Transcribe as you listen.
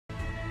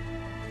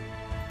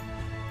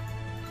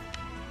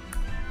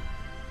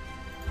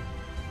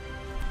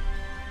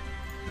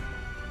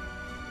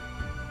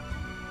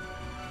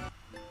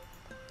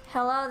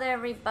Hello there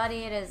everybody,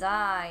 it is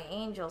I,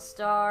 Angel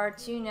Star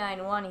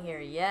 291 here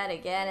yet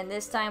again, and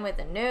this time with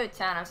a new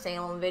Town of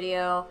Salem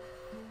video.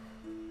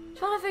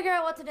 Trying to figure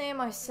out what to name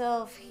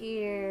myself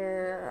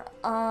here.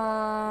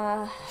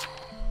 My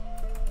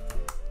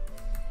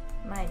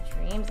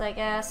dreams, I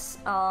guess.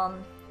 Okay,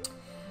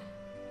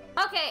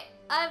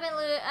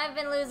 I've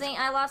been losing.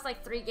 I lost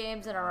like 3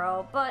 games in a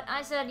row, but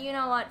I said, you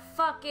know what,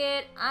 fuck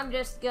it. I'm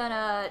just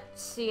gonna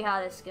see how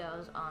this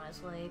goes,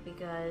 honestly,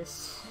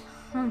 because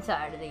I'm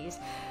tired of these.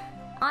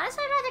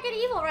 Honestly, I'd rather get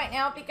evil right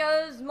now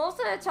because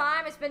most of the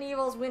time it's been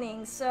evils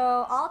winning,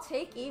 so I'll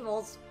take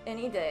evils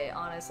any day,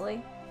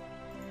 honestly.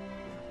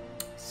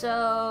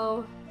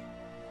 So,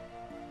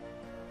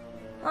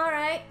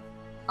 alright.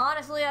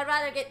 Honestly, I'd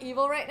rather get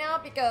evil right now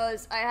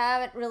because I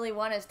haven't really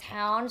won as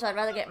town, so I'd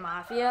rather get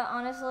Mafia,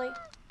 honestly.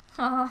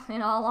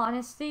 In all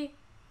honesty.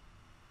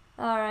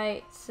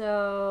 Alright,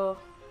 so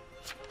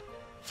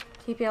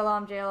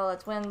TPLM Jailer,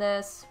 let's win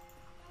this.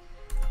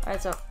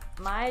 Alright, so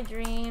my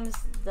dreams,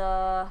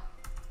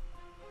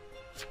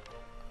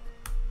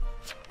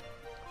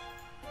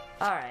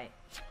 Alright.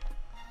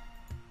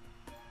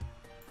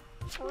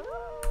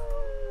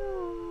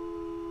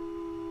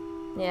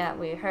 Yeah,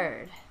 we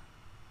heard.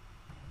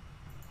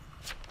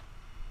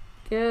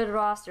 Good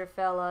roster,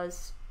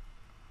 fellas.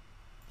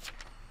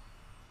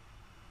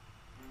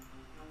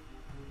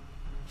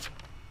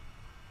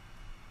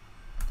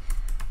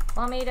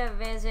 Want me to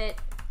visit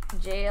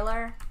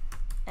Jailer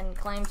and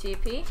claim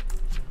TP?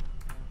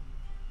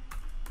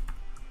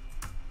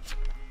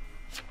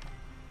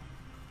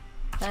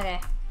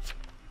 Okay.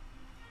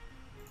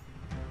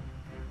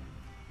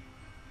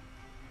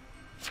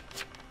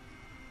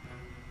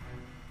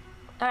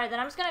 Alright,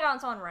 then I'm just gonna go on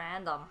someone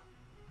random.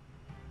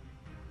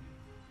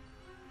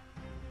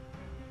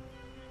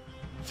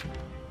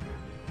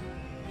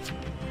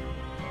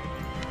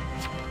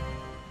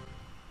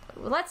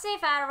 Let's see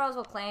if Adderose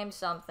will claim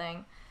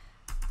something.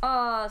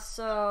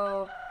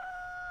 So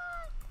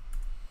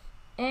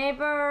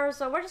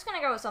we're just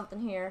gonna go with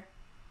something here.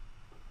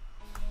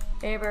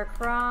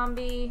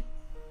 Abercrombie.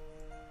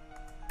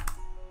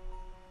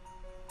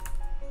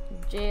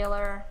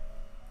 Jailer.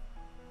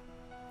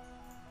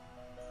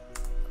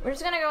 We're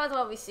just gonna go with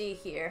what we see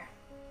here.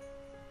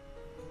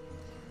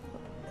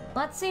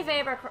 Let's see if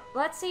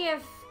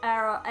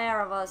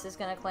Erebus is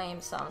gonna claim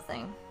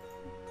something.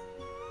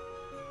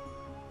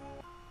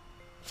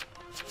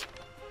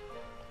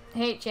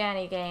 Hate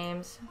Janny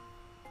games.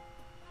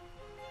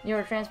 You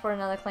were transporting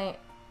another claim.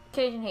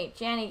 Cajun hate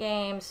Janny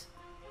games.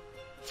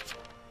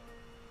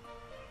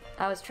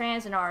 I was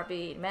trans in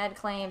RB. Med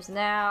claims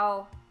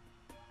now.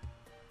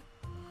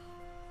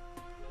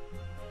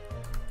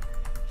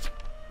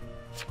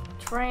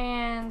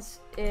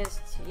 Trans is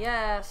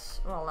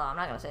yes. Well, no, I'm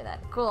not gonna say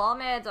that. Cool, all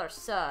meds are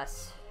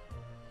sus.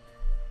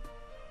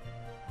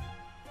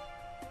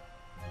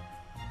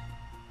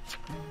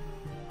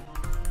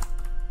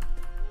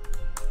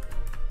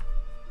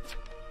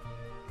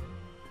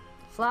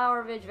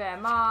 Flower Vidge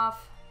Van Moff.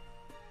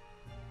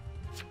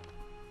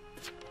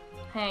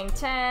 Hang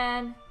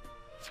 10.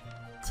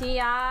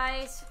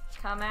 TIs,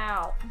 come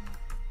out.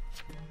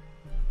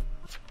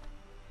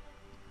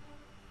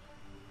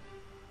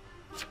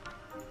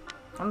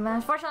 I'm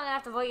unfortunately gonna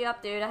have to vote you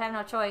up, dude. I have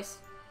no choice.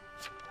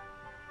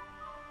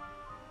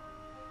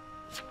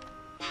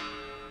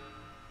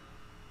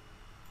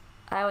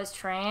 I was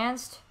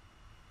transed.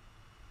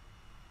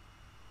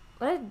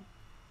 What?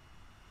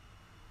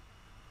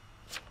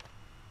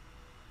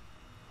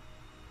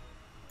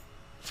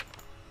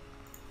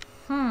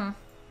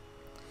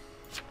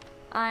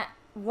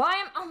 Why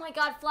am- oh my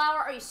god, Flower,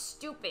 are you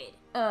stupid?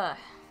 Ugh.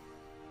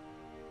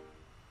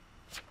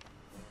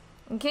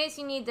 In case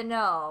you need to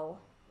know.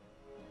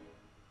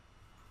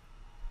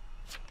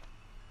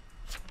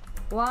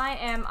 Why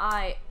am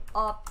I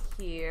up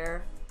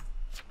here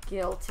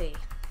guilty?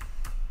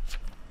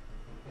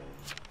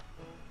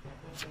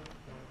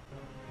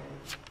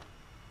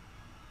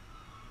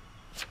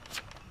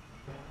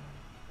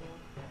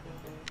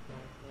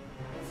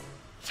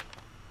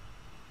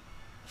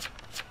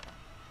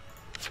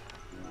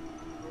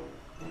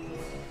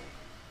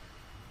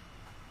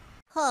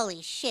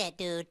 Holy shit,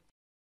 dude.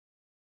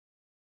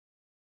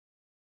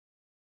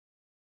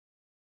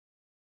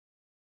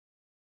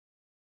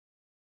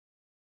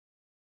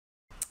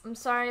 I'm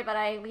sorry,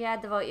 but we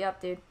had to vote you up,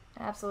 dude.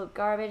 Absolute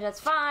garbage,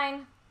 that's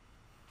fine.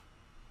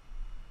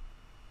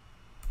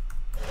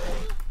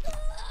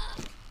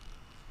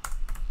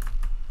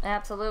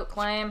 Absolute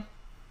claim.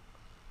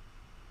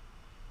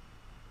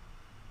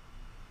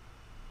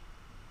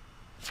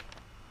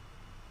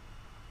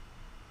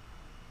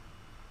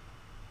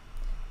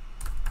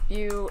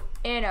 You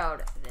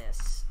innoed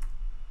this.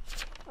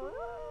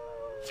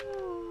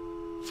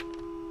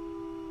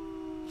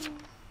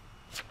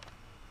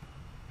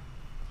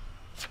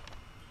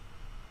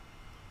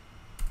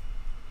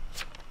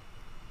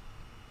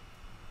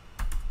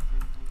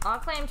 I'll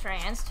claim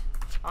transed.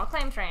 I'll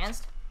claim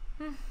transed.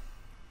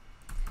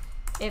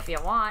 If you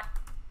want.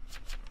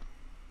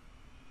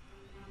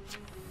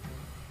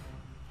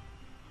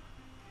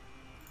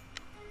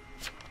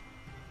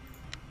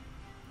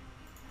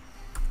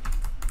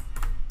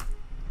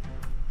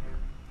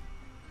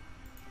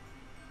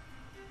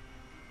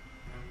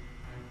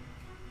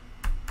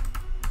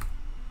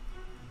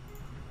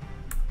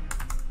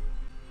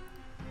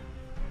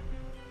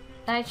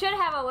 I should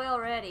have a wheel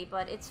ready,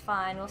 but it's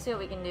fine. We'll see what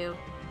we can do.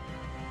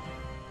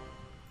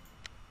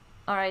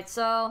 Alright,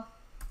 so...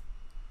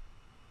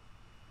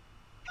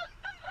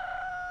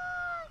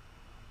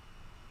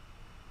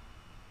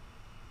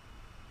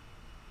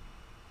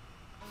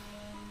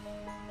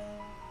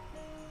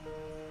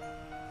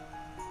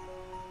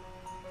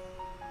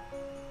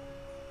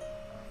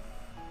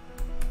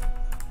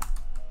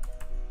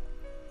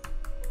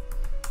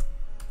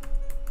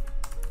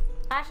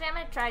 Actually, I'm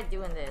gonna try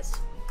doing this.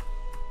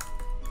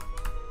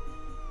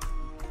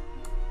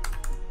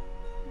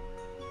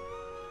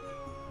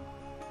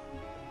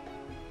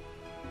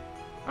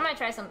 I'm gonna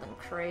try something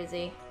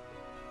crazy.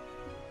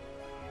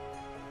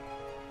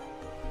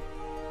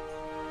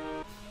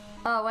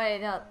 Oh,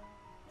 wait, no.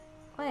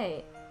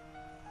 Wait.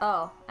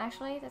 Oh,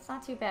 actually, that's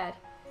not too bad.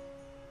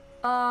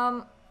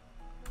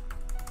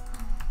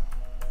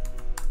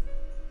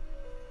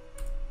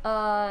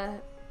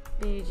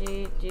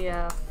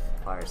 BGGF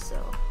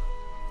Arso.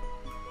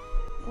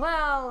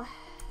 Well,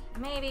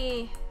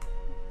 maybe...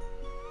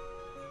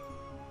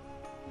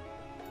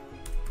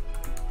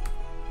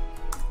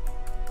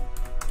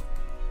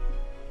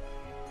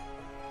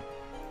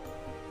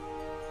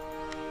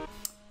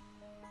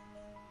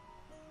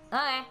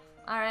 Okay,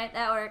 alright,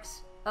 that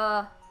works.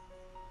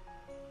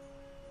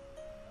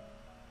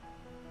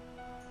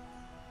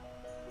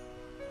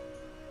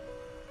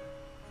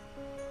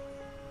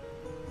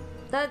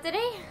 Did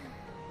he?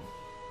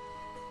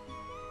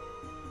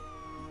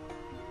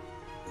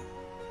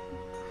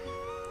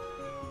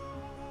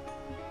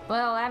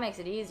 Well, that makes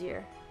it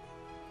easier.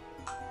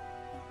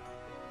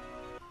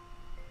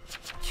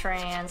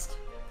 Tranced.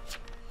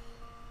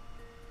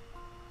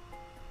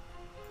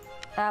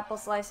 Apple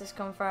slices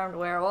confirmed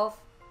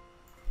werewolf.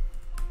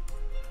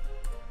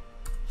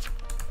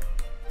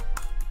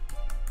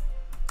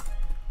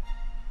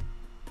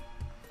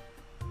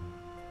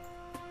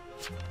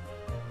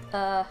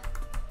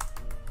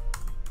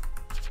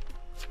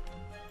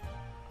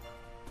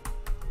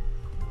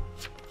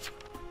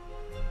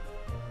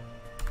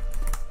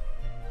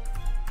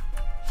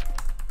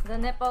 The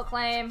nipple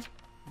claim.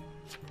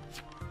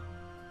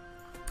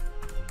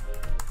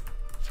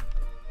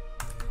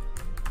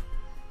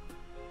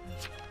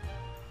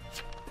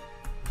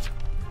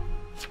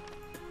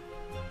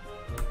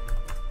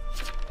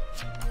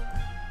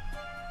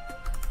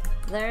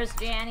 There's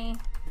Janny.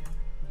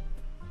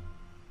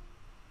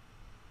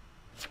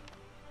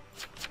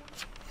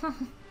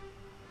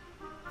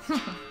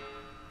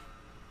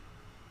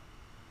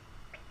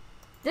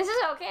 This is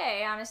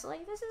okay, honestly.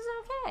 This is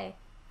okay.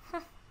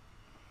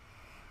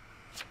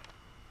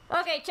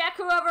 Okay, check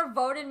whoever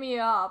voted me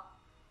up.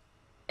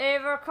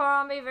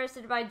 Abercrombie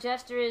versus by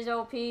Jester is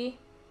OP. Wait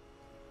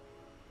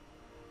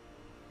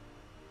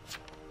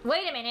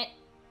a minute.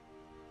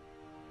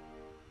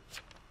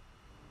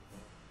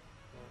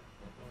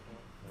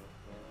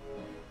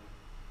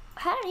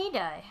 How did he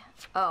die?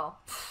 Oh.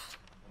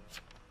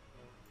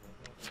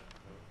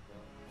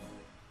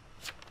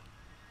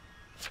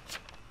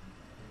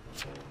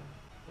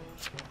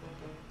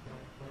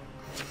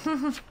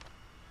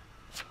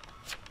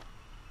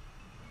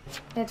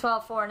 It's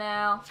 12-4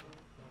 now.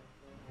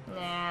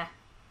 Nah.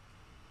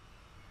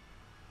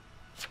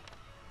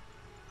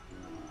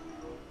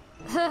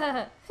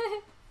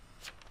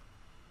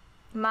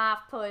 Moth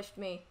pushed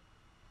me.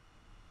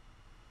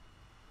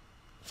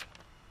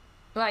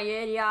 Why, you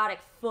idiotic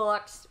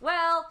fucks.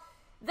 Well,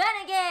 then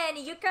again,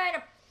 you kind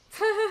of...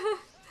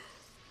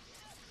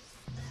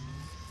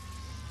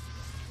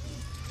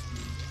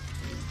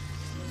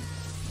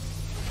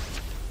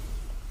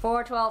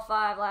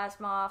 4-12-5 last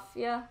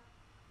Mafia.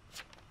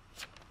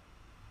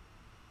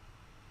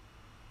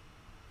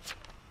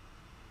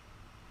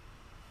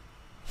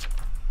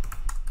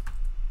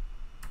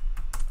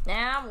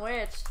 Now I'm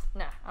witched.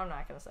 Nah, I'm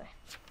not gonna say.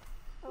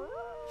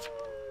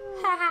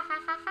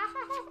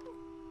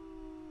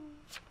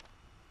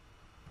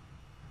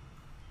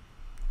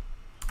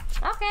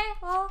 Okay,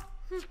 well,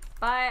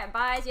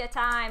 buys you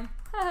time.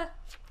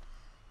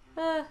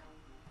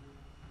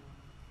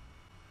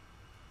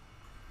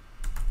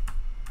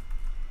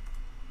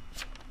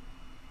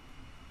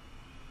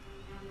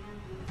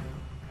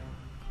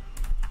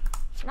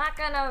 Not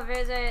gonna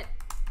visit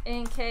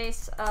in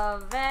case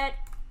of vet.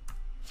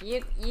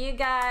 You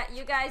guys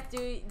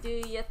do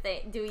your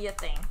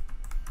thing.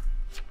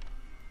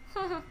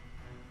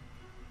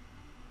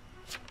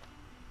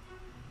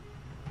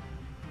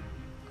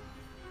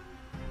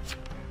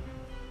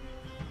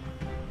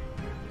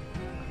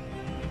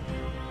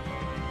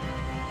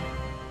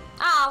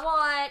 Aw,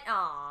 what?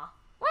 Aw.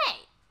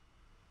 Wait.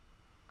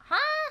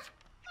 Huh?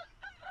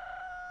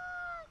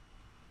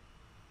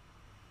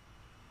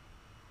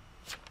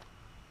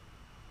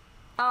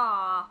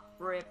 Aw,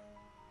 rip.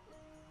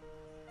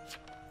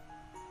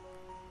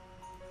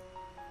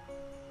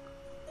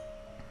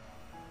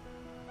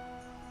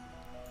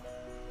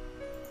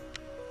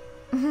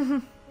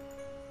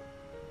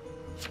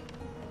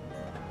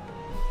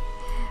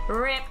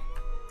 Rip.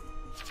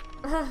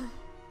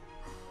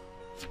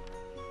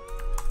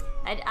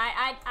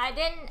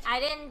 I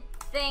didn't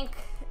think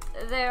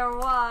there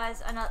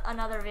was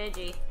another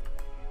Vigi.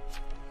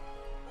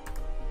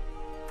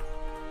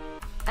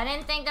 I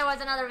didn't think there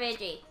was another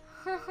Vigi.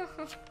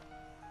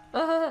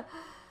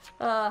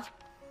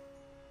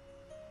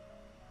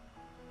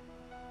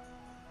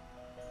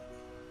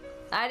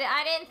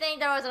 I didn't think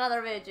there was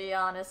another Vigi,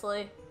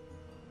 honestly.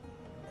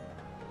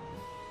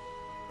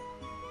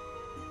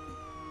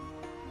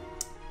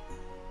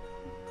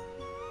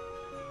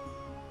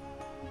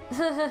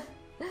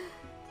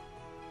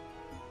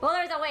 Well,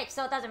 there's a witch,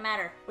 so it doesn't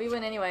matter. We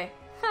win anyway.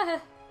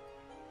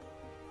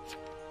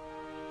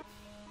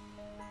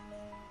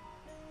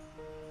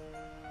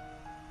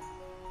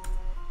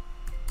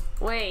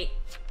 Wait.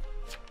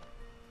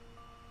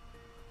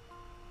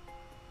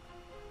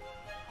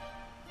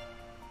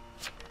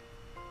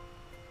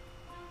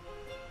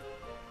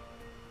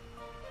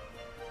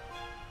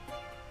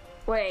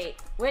 Wait,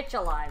 witch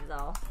alive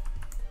though.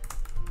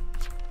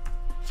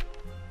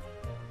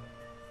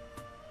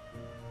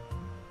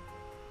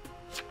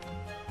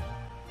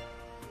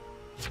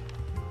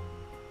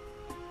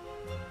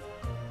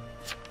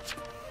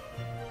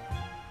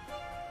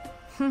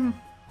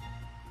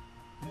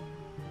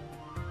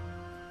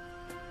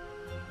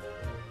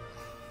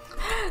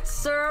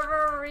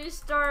 Server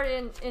restart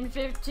in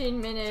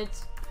 15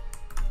 minutes.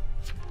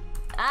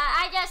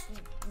 I just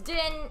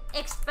didn't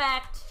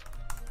expect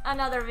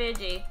another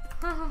Vigi.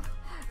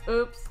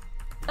 Oops.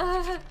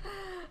 Damn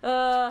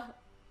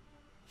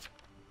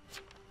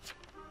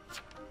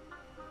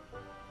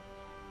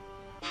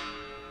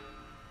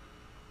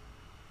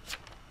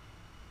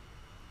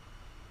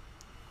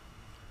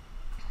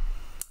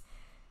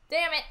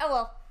it. Oh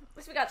well. At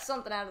least we got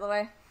something out of the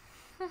way.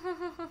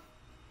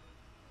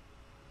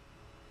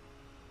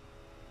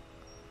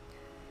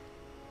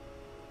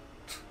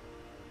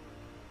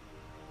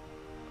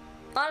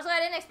 Honestly, I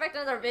didn't expect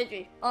another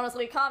Vigi.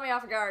 Honestly, it caught me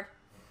off guard.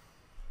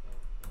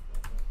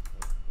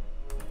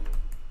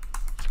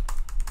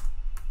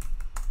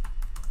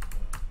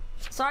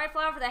 Sorry,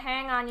 Flower, for the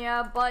hang on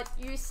ya, but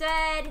you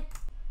said,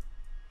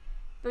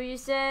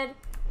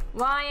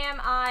 why am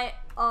I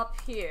up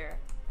here?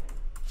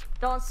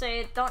 Don't say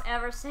it. Don't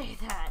ever say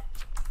that,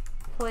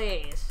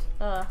 please.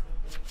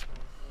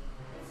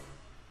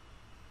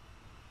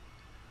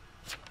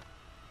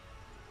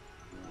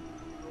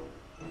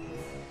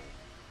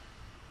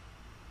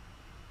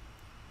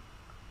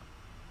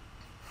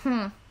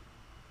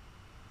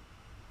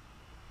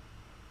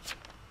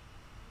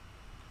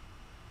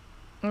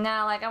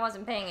 No, like I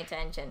wasn't paying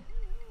attention.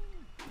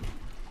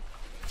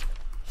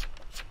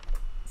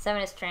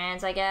 7 is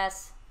trans, I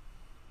guess.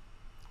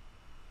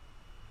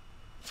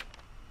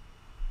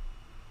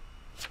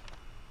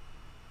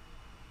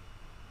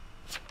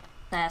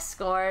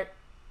 Escort.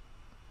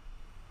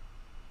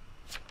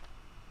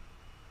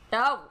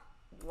 Oh,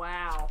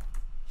 wow.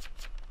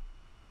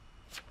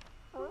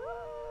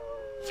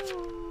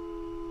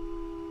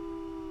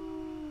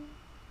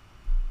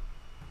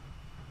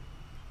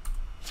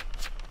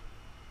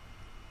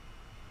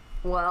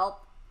 Well.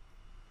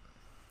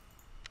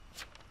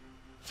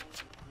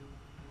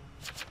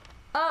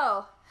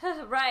 Oh,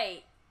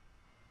 right.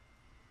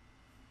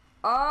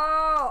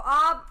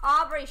 Oh,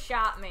 Aubrey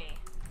shot me.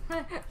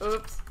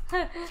 Oops.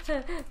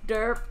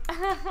 Derp.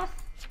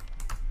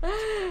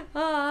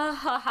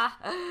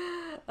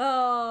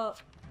 Oh.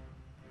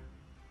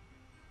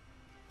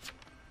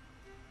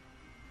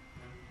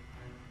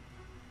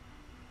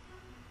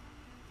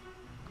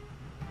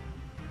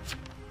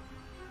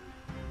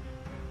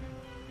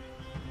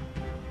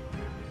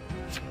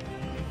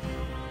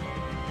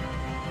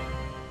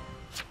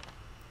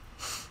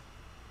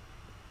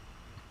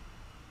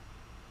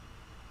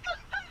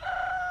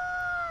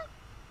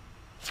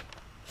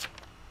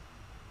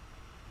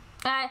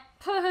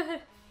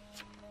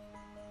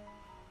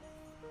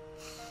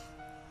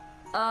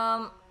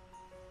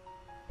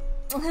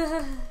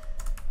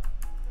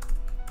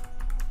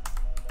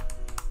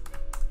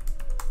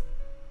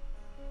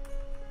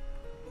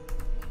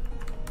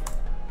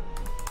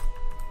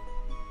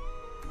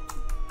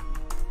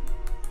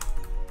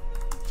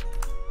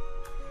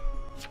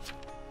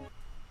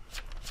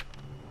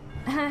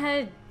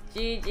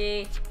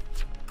 GG.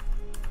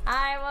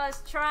 I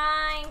was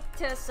trying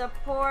to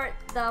support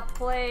the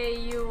play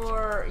you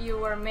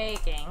were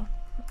making,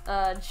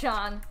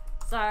 John.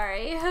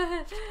 Sorry.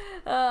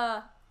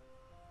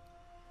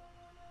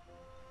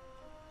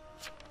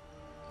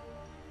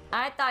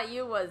 I thought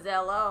you was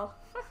LO.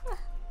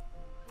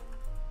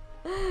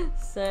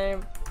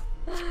 Same.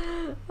 We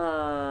just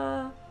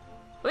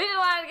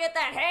wanted to get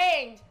that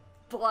hanged,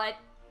 but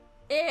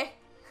it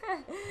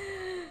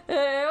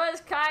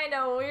was kind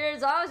of weird.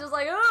 So I was just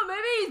like, oh,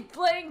 maybe he's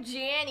playing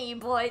Janny,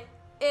 but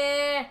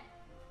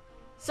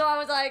So I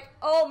was like,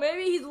 oh,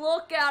 maybe he's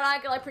Lookout. I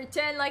could like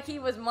pretend like he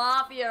was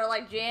Mafia or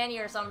like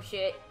Janny or some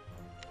shit.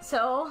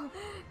 So,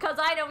 cause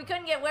I know we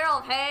couldn't get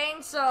Werewolf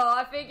hanged, so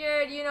I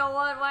figured, you know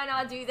what, why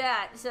not do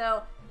that?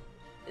 So,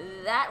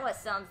 that was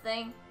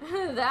something.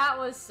 That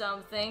was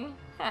something.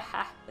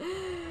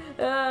 Oh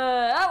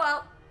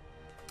well.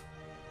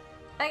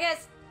 I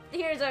guess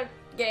here's a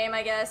game,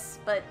 I guess.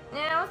 But,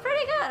 yeah, it was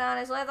pretty good,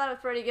 honestly. I thought it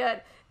was pretty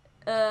good.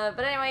 But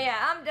anyway,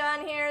 yeah, I'm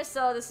done here.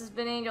 So this has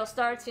been Angel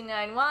Star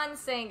 291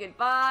 saying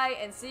goodbye,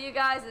 and see you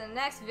guys in the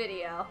next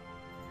video.